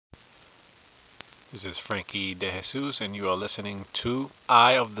This is Frankie De Jesus, and you are listening to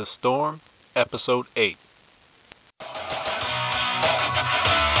Eye of the Storm, Episode 8.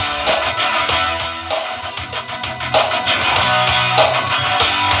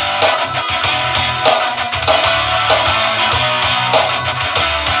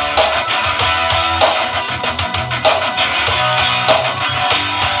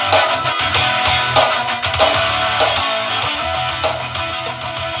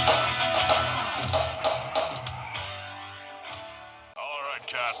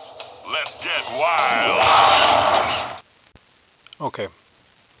 Let's get wild. Okay,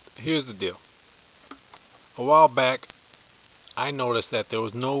 here's the deal. A while back, I noticed that there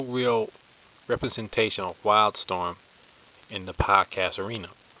was no real representation of Wildstorm in the podcast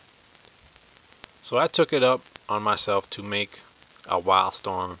arena. So I took it up on myself to make a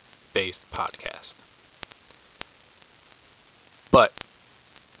Wildstorm based podcast. But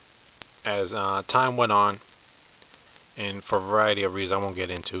as time went on, and for a variety of reasons I won't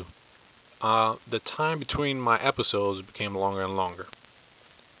get into, the time between my episodes became longer and longer.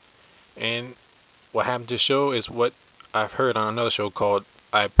 And what happened to the show is what I've heard on another show called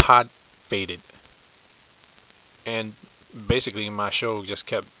I pod faded. And basically my show just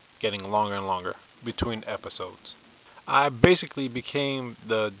kept getting longer and longer between episodes. I basically became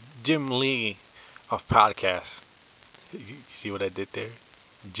the Jim Lee of podcasts. You see what I did there?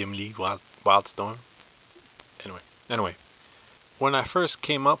 Jim Lee, Wildstorm. Anyway, when I first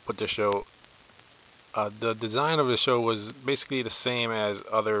came up with the show, the design of the show was basically the same as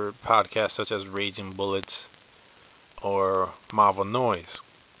other podcasts such as Raging Bullets or Marvel Noise.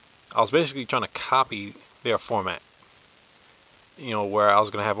 I was basically trying to copy their format. Where I was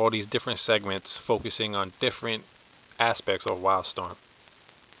going to have all these different segments focusing on different aspects of Wildstorm.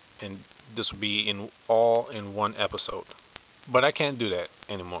 And this would be all in one episode. But I can't do that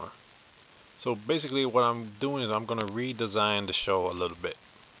anymore. So basically what I'm doing is I'm going to redesign the show a little bit.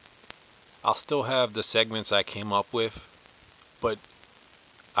 I'll still have the segments I came up with, but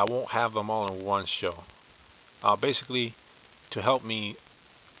I won't have them all in one show. Basically, to help me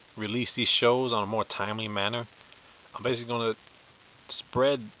release these shows on a more timely manner, I'm basically going to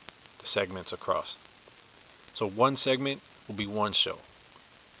spread the segments across. So one segment will be one show.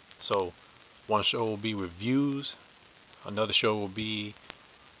 So one show will be reviews, another show will be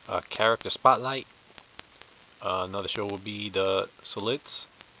a character spotlight, another show will be the solicitations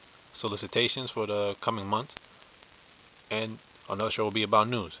for the coming month, and another show will be about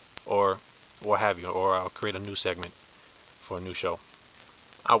news or what have you, or I'll create a new segment for a new show.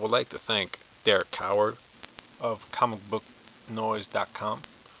 I would like to thank Derek Coward of comicbooknoise.com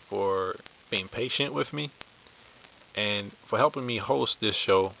for being patient with me and for helping me host this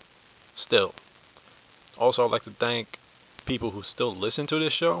show still. Also, I'd like to thank people who still listen to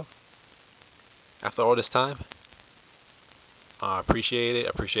this show after all this time. I appreciate it. I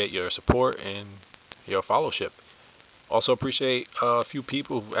appreciate your support and your fellowship. Also appreciate a few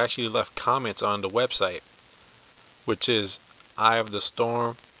people who actually left comments on the website, which is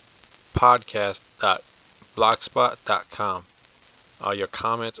eyeofthestormpodcast.blogspot.com. Your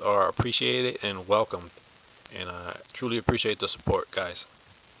comments are appreciated and welcomed, and I truly appreciate the support, guys.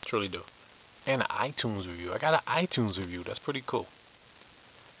 Truly do. And an iTunes review. I got an iTunes review. That's pretty cool.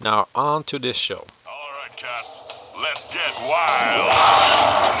 Now, on to this show. All right, cats. Let's get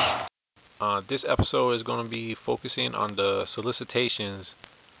wild. This episode is going to be focusing on the solicitations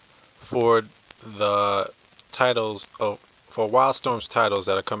for the titles for Wildstorm's titles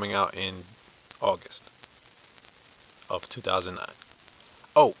that are coming out in August of 2009.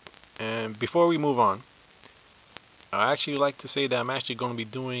 Oh, and before we move on, I actually like to say that I'm actually going to be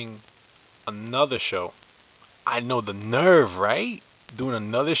doing another show. I know the nerve, right? Doing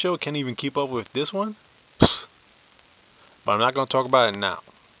another show, can't even keep up with this one. But I'm not going to talk about it now.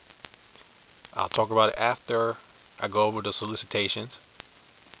 I'll talk about it after I go over the solicitations.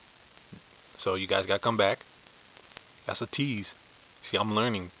 So you guys got to come back. That's a tease. See, I'm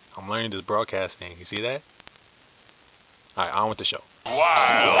learning. I'm learning this broadcast thing. You see that? Alright, on with the show.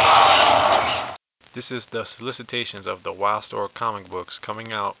 Wild. This is the solicitations of the Wildstorm comic books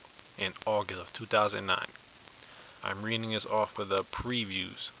coming out in August of 2009. I'm reading this off of the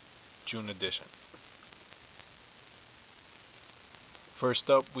previews, June edition. First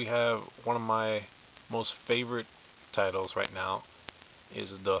up, we have one of my most favorite titles right now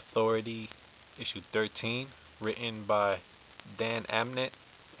is The Authority, issue 13, written by Dan Abnett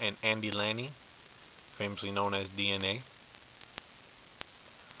and Andy Lanning, famously known as DNA.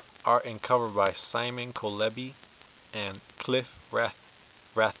 Art and cover by Simon Kolebi and Cliff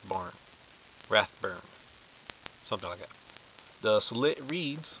Rathburn, something like that. The solit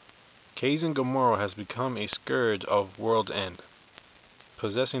reads, Kaizen Gamora has become a scourge of World's End.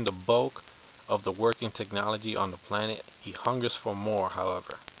 Possessing the bulk of the working technology on the planet, he hungers for more,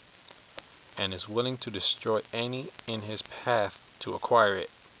 however, and is willing to destroy any in his path to acquire it.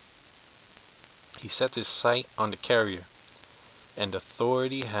 He sets his sight on the carrier, and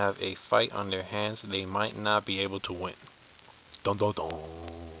Authority have a fight on their hands they might not be able to win. Dun dun dun.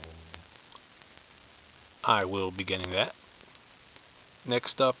 I will be getting that.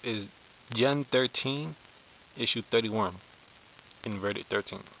 Next up is Gen 13, issue 31, Inverted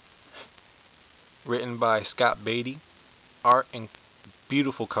 13. Written by Scott Beatty, art and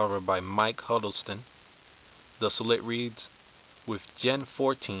beautiful cover by Mike Huddleston. The salute reads, with Gen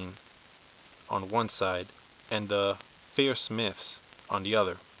 14 on one side and the Fear Smiths on the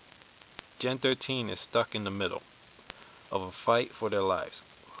other. Gen 13 is stuck in the middle of a fight for their lives.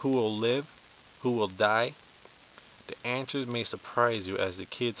 Who will live? Who will die? The answers may surprise you as the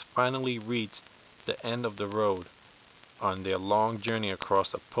kids finally reach the end of the road on their long journey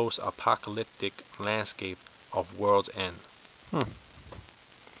across the post-apocalyptic landscape of World's End.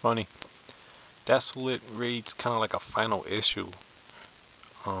 Funny. Desolate reads kind of like a final issue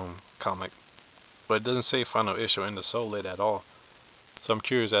comic, but it doesn't say final issue in the Solit at all. So I'm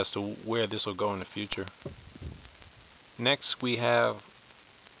curious as to where this will go in the future. Next we have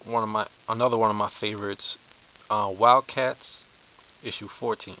another one of my favorites, Wildcats issue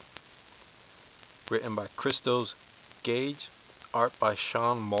 14. Written by Christos Gage, art by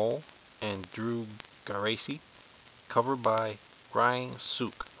Sean Mole and Drew Garaci, cover by Ryan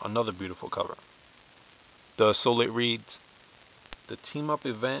Sook, another beautiful cover. The Solit reads, the team-up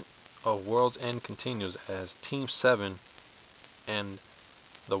event of World's End continues as Team 7 and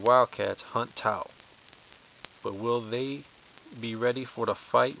the Wildcats hunt Tau. But will they be ready for the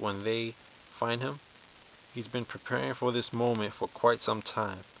fight when they find him? He's been preparing for this moment for quite some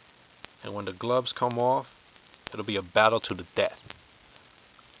time, and when the gloves come off, it'll be a battle to the death.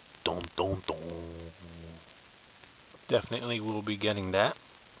 Dun dun dun. Definitely will be getting that.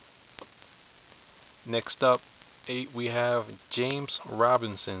 Next up, we have James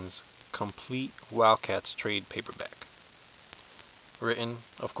Robinson's Complete Wildcats trade paperback. Written,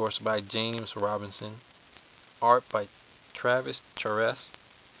 of course, by James Robinson. Art by Travis Charest,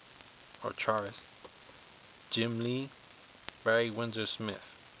 Jim Lee, Barry Windsor Smith,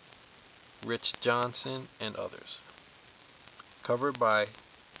 Rich Johnson, and others. Covered by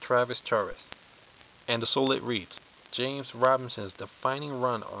Travis Charest. And the Solit reads, James Robinson's defining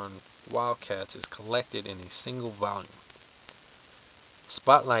run on Wildcats is collected in a single volume,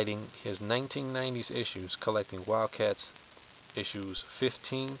 spotlighting his 1990s issues collecting Wildcats issues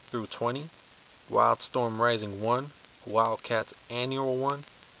 15 through 20, Wildstorm Rising 1, Wildcats Annual 1,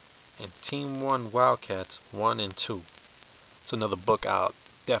 and Team 1 Wildcats 1 and 2. It's another book I'll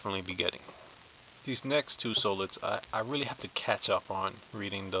definitely be getting. These next two Solits, I really have to catch up on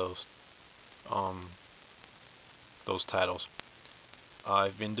reading those titles.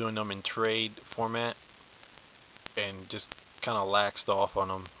 I've been doing them in trade format and just kind of laxed off on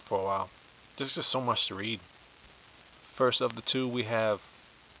them for a while. There's just so much to read. First of the two, we have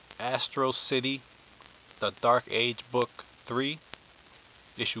Astro City, The Dark Age Book 3,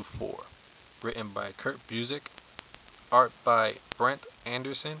 Issue 4. Written by Kurt Busiek, art by Brent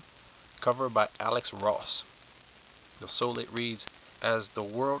Anderson, cover by Alex Ross. The Solit reads, as the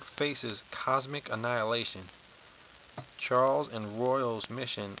world faces cosmic annihilation, Charles and Royal's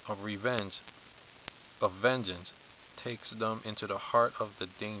mission of vengeance, takes them into the heart of the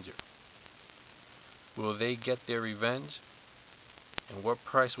danger. Will they get their revenge? And what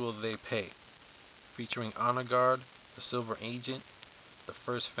price will they pay? Featuring Honor Guard, the Silver Agent, the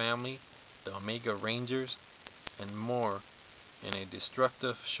First Family, the Omega Rangers, and more in a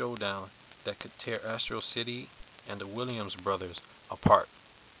destructive showdown that could tear Astro City and the Williams brothers apart.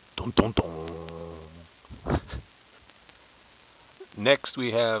 Dun dun dun. Next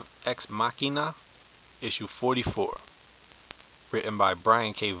we have Ex Machina, issue 44. Written by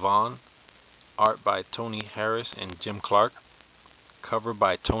Brian K. Vaughan, art by Tony Harris and Jim Clark, cover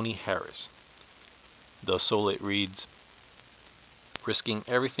by Tony Harris. The Solit reads, risking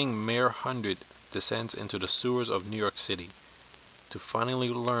everything, Mayor 100 descends into the sewers of New York City to finally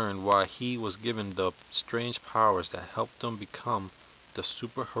learn why he was given the strange powers that helped him become the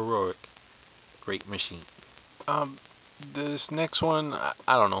super-heroic Great Machine. This next one, I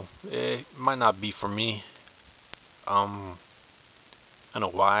don't know. It might not be for me. I don't know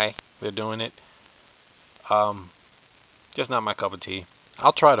why they're doing it. Just not my cup of tea.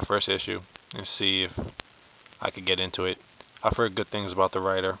 I'll try the first issue and see if I could get into it. I've heard good things about the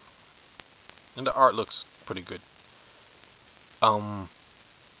writer, and the art looks pretty good.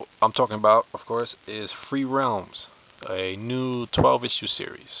 I'm talking about, of course, is Free Realms, a new 12-issue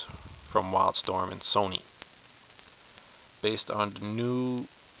series from Wildstorm and Sony, based on the new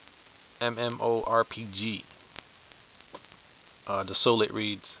MMORPG. The Soul it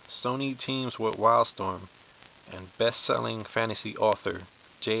reads, Sony teams with Wildstorm and best-selling fantasy author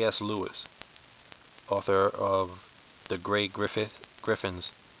J.S. Lewis, author of the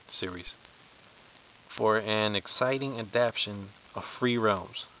Griffins series, for an exciting adaptation of Free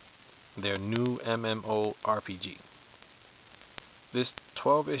Realms, their new MMORPG. This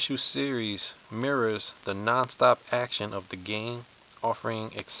 12-issue series mirrors the non-stop action of the game,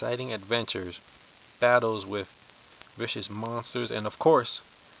 offering exciting adventures, battles with vicious monsters, and of course,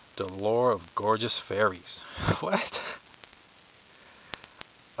 the lore of gorgeous fairies. What?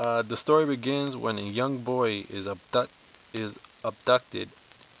 The story begins when a young boy is abducted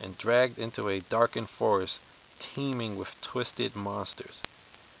and dragged into a darkened forest teeming with twisted monsters.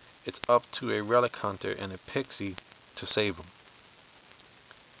 It's up to a relic hunter and a pixie to save him.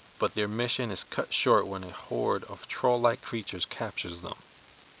 But their mission is cut short when a horde of troll-like creatures captures them.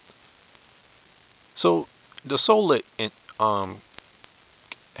 So the Soul Lit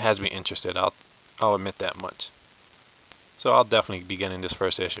has me interested. I'll admit that much. So I'll definitely be getting this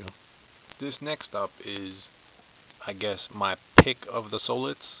first issue. This next up is, I guess, my pick of the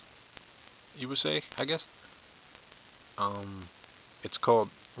Soulits, you would say, I guess. It's called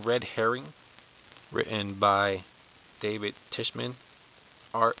Red Herring, written by David Tishman,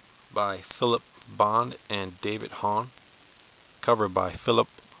 art by Philip Bond and David Hahn, cover by Philip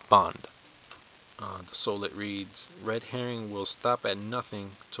Bond. The Soul it reads, Red Herring will stop at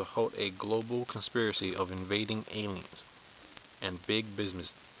nothing to halt a global conspiracy of invading aliens and big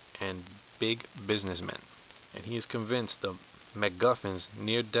businessmen. And he is convinced the MacGuffin's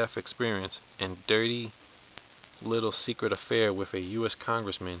near-death experience and dirty little secret affair with a U.S.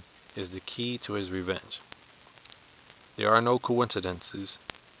 congressman is the key to his revenge. There are no coincidences.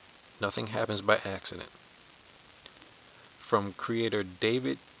 Nothing happens by accident. From creator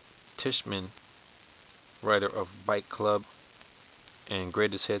David Tishman, writer of Bike Club and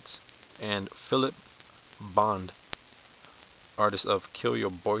Greatest Hits, and Philip Bond, artist of Kill Your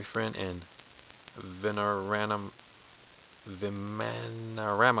Boyfriend and Vimanarama,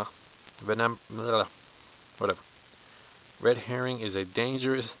 whatever. Red Herring is a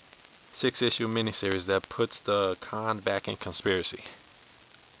dangerous 6-issue miniseries that puts the con back in conspiracy.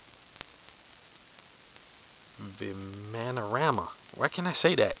 Vimanarama. Why can't I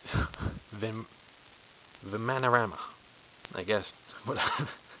say that? Vimanarama. I guess.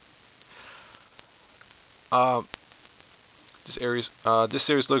 This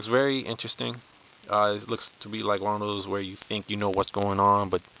series looks very interesting. It looks to be like one of those where you think you know what's going on,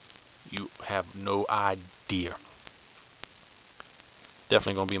 but you have no idea.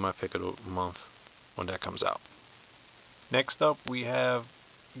 Definitely gonna be my pick of the month when that comes out. Next up, we have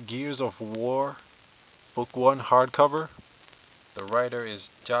Gears of War, Book 1 hardcover. The writer is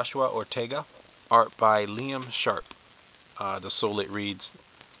Joshua Ortega, art by Liam Sharp. The Soul it reads,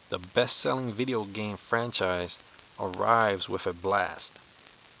 the best-selling video game franchise arrives with a blast.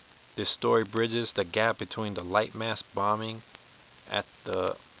 This story bridges the gap between the light mass bombing at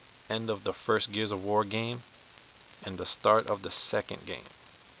the end of the first Gears of War game and the start of the second game.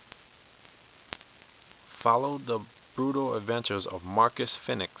 Follow the brutal adventures of Marcus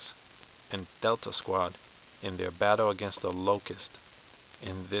Phoenix and Delta Squad in their battle against the Locust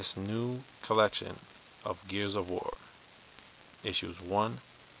in this new collection of Gears of War, issues 1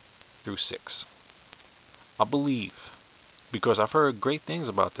 through 6. I believe, because I've heard great things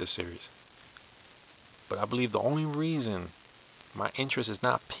about this series, but I believe the only reason my interest is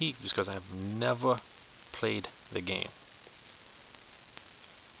not piqued is because I've never played the game.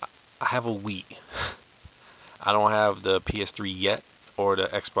 I have a Wii. I don't have the PS3 yet or the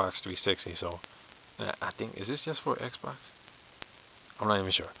Xbox 360, so I think, is this just for Xbox? I'm not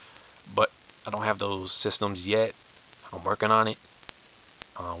even sure. But I don't have those systems yet. I'm working on it.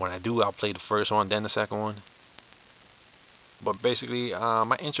 When I do, I'll play the first one, then the second one. But basically,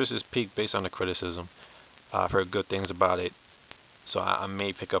 my interest is piqued based on the criticism. I've heard good things about it, so I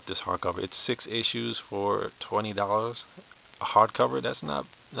may pick up this hardcover. It's 6 issues for $20. A hardcover, that's not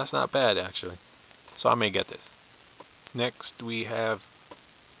bad actually. So I may get this. Next, we have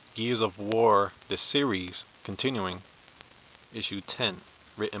Gears of War, the series, continuing, issue 10,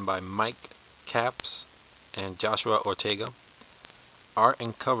 written by Mike Capps and Joshua Ortega. Art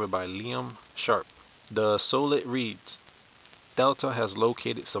and cover by Liam Sharp. The Soul it reads, Delta has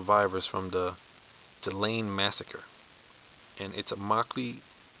located survivors from the Delane massacre, and it's a motley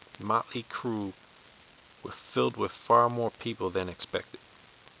crew filled with far more people than expected.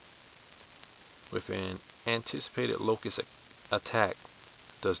 With an anticipated Locust attack,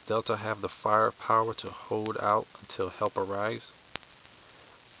 does Delta have the firepower to hold out until help arrives?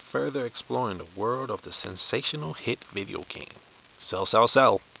 Further exploring the world of the sensational hit video game. Sell, sell,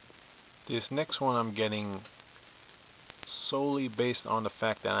 sell. This next one I'm getting solely based on the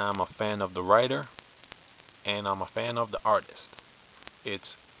fact that I'm a fan of the writer and I'm a fan of the artist.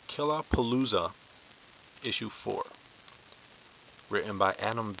 It's Killapalooza issue 4, written by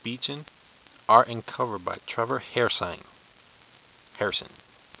Adam Beechin, art and cover by Trevor Harrison,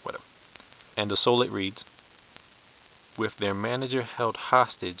 whatever. And the soul it reads, with their manager held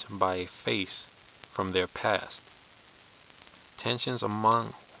hostage by a face from their past, tensions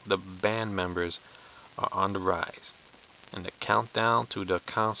among the band members are on the rise, and the countdown to the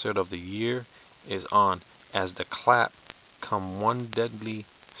concert of the year is on as the Clap come one deadly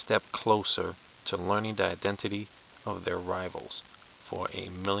step closer to learning the identity of their rivals for a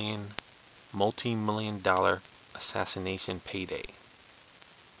multi-million-dollar assassination payday.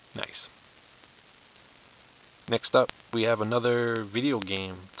 Nice. Next up, we have another video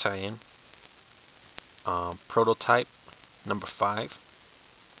game tie-in. Prototype number 5,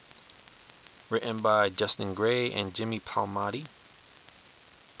 written by Justin Gray and Jimmy Palmiotti.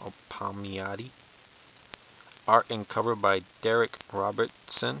 Art and cover by Derek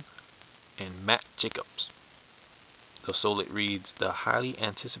Robertson and Matt Jacobs. So it reads, the highly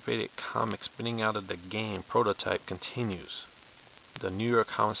anticipated comic spinning out of the game Prototype continues. The New York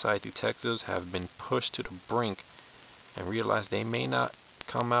homicide detectives have been pushed to the brink and realize they may not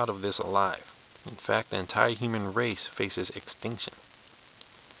come out of this alive. In fact, the entire human race faces extinction.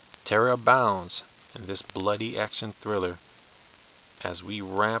 Terror abounds in this bloody action thriller as we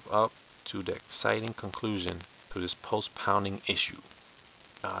ramp up to the exciting conclusion to this post-pounding issue.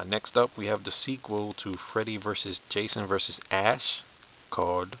 Next up, we have the sequel to Freddy vs. Jason vs. Ash,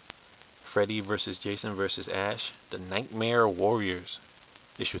 called Freddy vs. Jason vs. Ash, The Nightmare Warriors,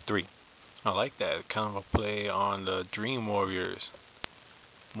 issue 3. I like that. Kind of a play on the Dream Warriors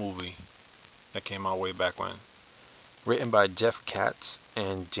movie that came out way back when. Written by Jeff Katz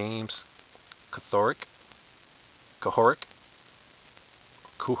and James Kuhoric.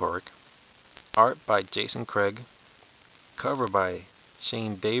 Art by Jason Craig. Cover by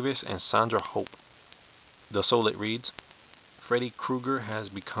Shane Davis and Sandra Hope. The soul it reads, Freddy Krueger has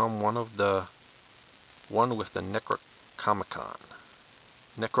become one with the Necronomicon,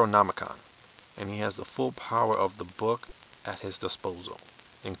 and he has the full power of the book at his disposal,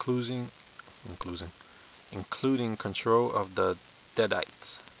 including control of the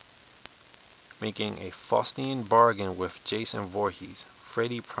Deadites. Making a Faustian bargain with Jason Voorhees,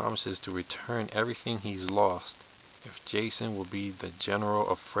 Freddy promises to return everything he's lost if Jason will be the general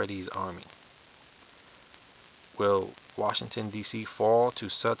of Freddy's army. Will Washington, D.C. fall to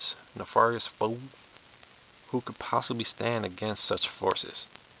such nefarious foe? Who could possibly stand against such forces?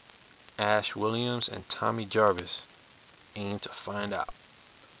 Ash Williams and Tommy Jarvis aim to find out.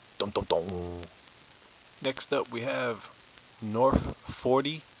 Dum dum dum. Next up, we have North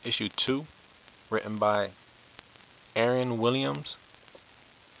 40, issue 2, written by Aaron Williams,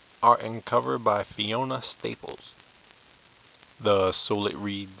 art and cover by Fiona Staples. The soul it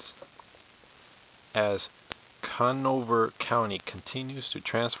reads, as Conover County continues to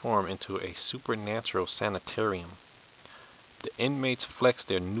transform into a supernatural sanitarium, the inmates flex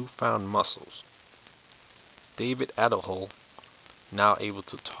their newfound muscles. David Adelhole, now able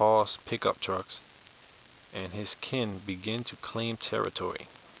to toss pickup trucks, and his kin begin to claim territory,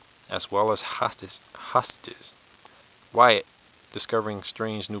 as well as hostages. Wyatt, discovering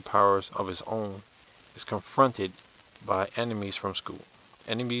strange new powers of his own, is confronted by enemies from school.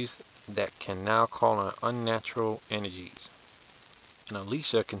 Enemies that can now call on unnatural energies. And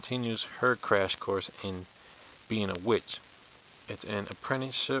Alicia continues her crash course in being a witch. It's an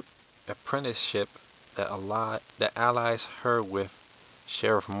apprenticeship that allies her with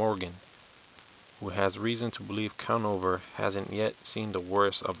Sheriff Morgan, who has reason to believe Conover hasn't yet seen the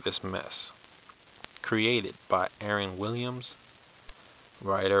worst of this mess. Created by Aaron Williams,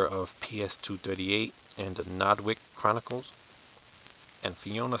 writer of PS238 and the Nodwick Chronicles, and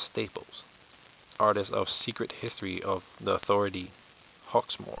Fiona Staples, artist of Secret History of the Authority,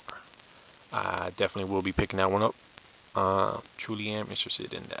 Hawksmoor. I definitely will be picking that one up. Truly am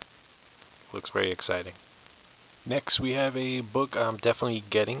interested in that. Looks very exciting. Next, we have a book I'm definitely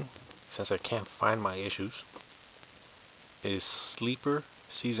getting, since I can't find my issues. It is Sleeper,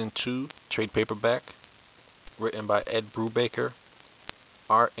 Season 2, trade paperback, written by Ed Brubaker,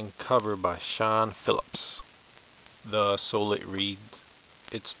 art and cover by Sean Phillips. The soul it reads,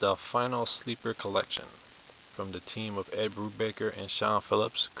 it's the final Sleeper collection from the team of Ed Brubaker and Sean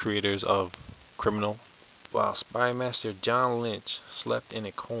Phillips, creators of criminal. While Spy Master John Lynch slept in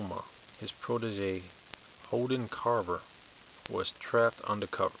a coma, his protege, Holden Carver, was trapped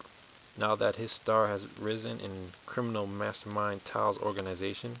undercover. Now that his star has risen in criminal mastermind Tao's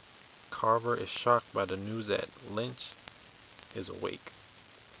organization, Carver is shocked by the news that Lynch is awake.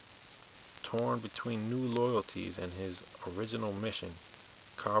 Torn between new loyalties and his original mission,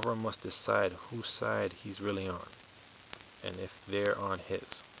 Carver must decide whose side he's really on, and if they're on his.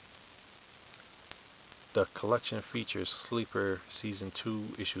 The collection features Sleeper Season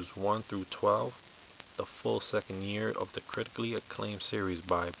 2, Issues 1 through 12, the full second year of the critically acclaimed series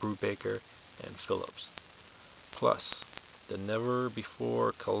by Brubaker and Phillips, plus the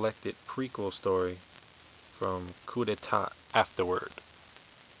never-before collected prequel story from Coup d'etat Afterward.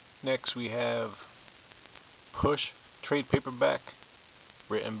 Next we have Push trade paperback,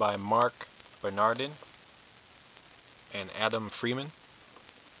 written by Mark Bernardin and Adam Freeman,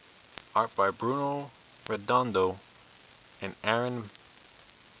 art by Bruno Redondo and Aaron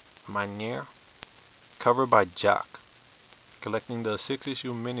Manier, cover by Jock, collecting the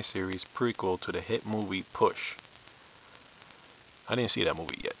 6-issue miniseries prequel to the hit movie Push. I didn't see that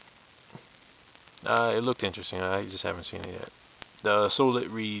movie yet. It looked interesting, I just haven't seen it yet. The Soul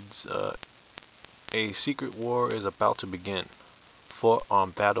reads, a secret war is about to begin, fought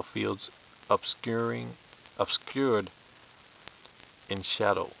on battlefields obscured in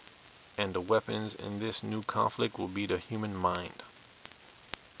shadow, and the weapons in this new conflict will be the human mind.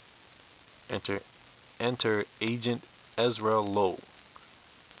 Enter Agent Ezra Lowe,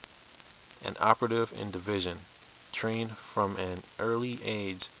 an operative in Division, trained from an early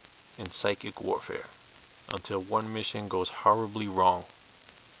age in psychic warfare, until one mission goes horribly wrong.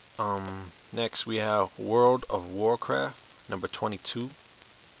 Next we have World of Warcraft number 22,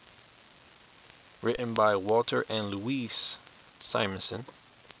 written by Walter and Louise Simonson,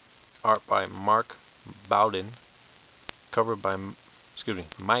 art by Mike Bowden, cover by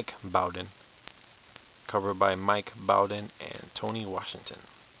Mike Bowden and Tony Washington.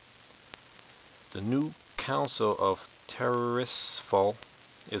 The new Council of Terrorisfall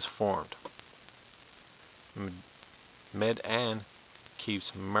is formed. Med-An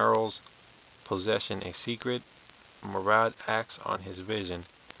keeps Meryl's possession a secret. Murad acts on his vision,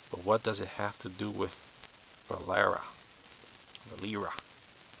 but what does it have to do with Valera?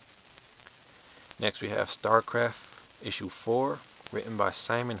 Next we have StarCraft issue 4, written by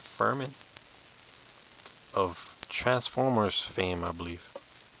Simon Furman of Transformers fame, I believe.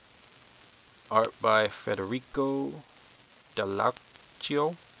 Art by Federico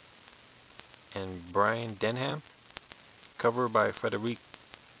Dallacchio and Brian Denham. Cover by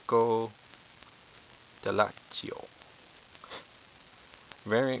Federico Dallacchio.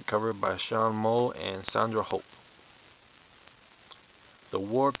 Variant cover by Sean Moe and Sandra Hope. The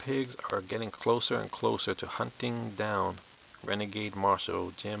War Pigs are getting closer and closer to hunting down Renegade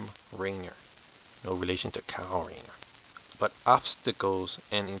Marshal Jim Raynor. No relation to Kyle Rayner. But obstacles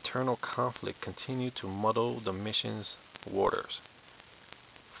and internal conflict continue to muddle the mission's waters.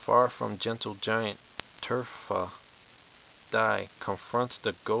 Far from gentle giant, Turfa Dai confronts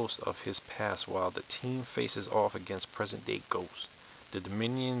the ghost of his past while the team faces off against present-day ghosts, the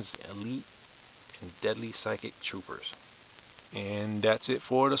Dominion's elite and deadly psychic troopers. And that's it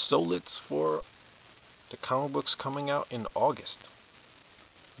for the Solits for the comic books coming out in August.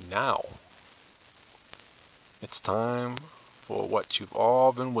 Now, it's time for what you've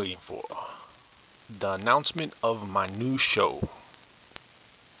all been waiting for. The announcement of my new show.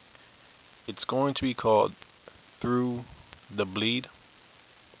 It's going to be called Through the Bleed.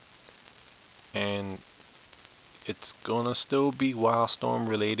 And it's gonna still be Wildstorm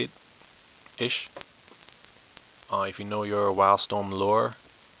related-ish. If you know your Wildstorm lore,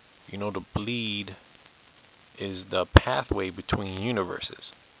 you know the bleed is the pathway between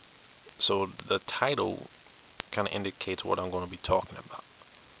universes. So the title kind of indicates what I'm going to be talking about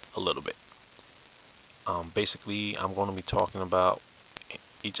a little bit. Basically, I'm going to be talking about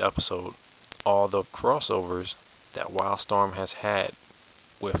each episode all the crossovers that Wildstorm has had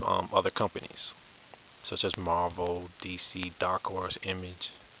with other companies, such as Marvel, DC, Dark Horse,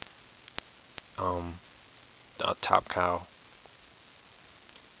 Image, Top Cow,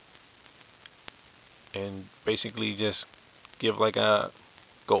 and basically just give like a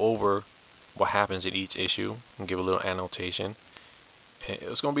go over what happens in each issue and give a little annotation. And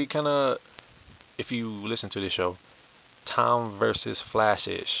it's gonna be kind of, if you listen to this show, Tom versus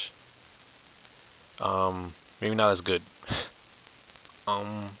Flash-ish. Maybe not as good.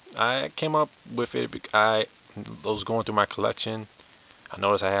 I came up with it because I was going through my collection. I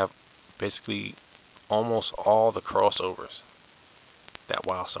noticed I have basically almost all the crossovers that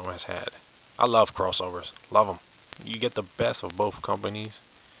Wildstorm has had. I love crossovers. Love them. You get the best of both companies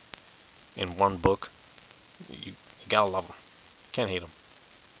in one book. You gotta love them. Can't hate them.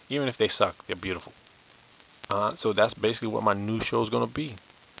 Even if they suck, they're beautiful. So that's basically what my new show is gonna be.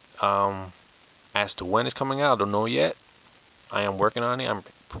 Um, as to when it's coming out, I don't know yet. I am working on it. I'm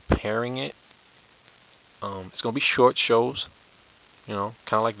preparing it. It's gonna be short shows, kind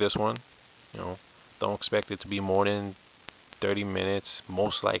of like this one. You know, don't expect it to be more than 30 minutes.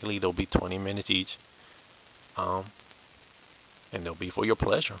 Most likely they'll be 20 minutes each. Um, and they'll be for your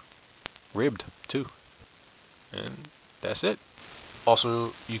pleasure. Ribbed too. And that's it.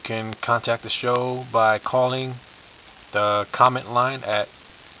 Also, you can contact the show by calling the comment line at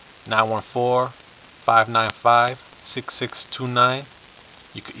 914-595-6629.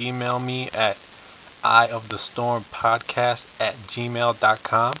 You can email me at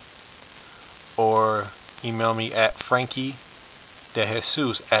eyeofthestormpodcast@gmail.com or email me at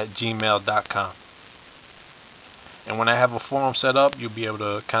frankiedejesus@gmail.com. And when I have a forum set up, you'll be able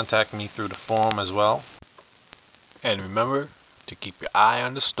to contact me through the forum as well. And remember to keep your eye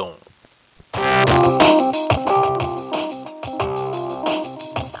on the storm.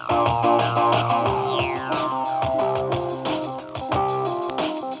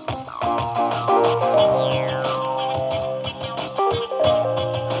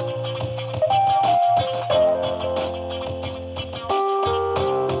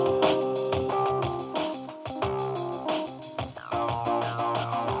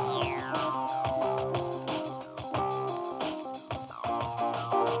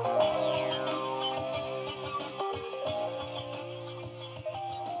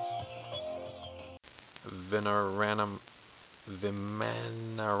 Veneranum,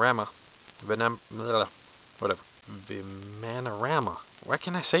 Vimanarama, whatever. Vimanarama. Why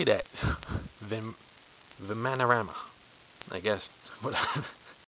can't I say that? Vimanarama. I guess. Whatever.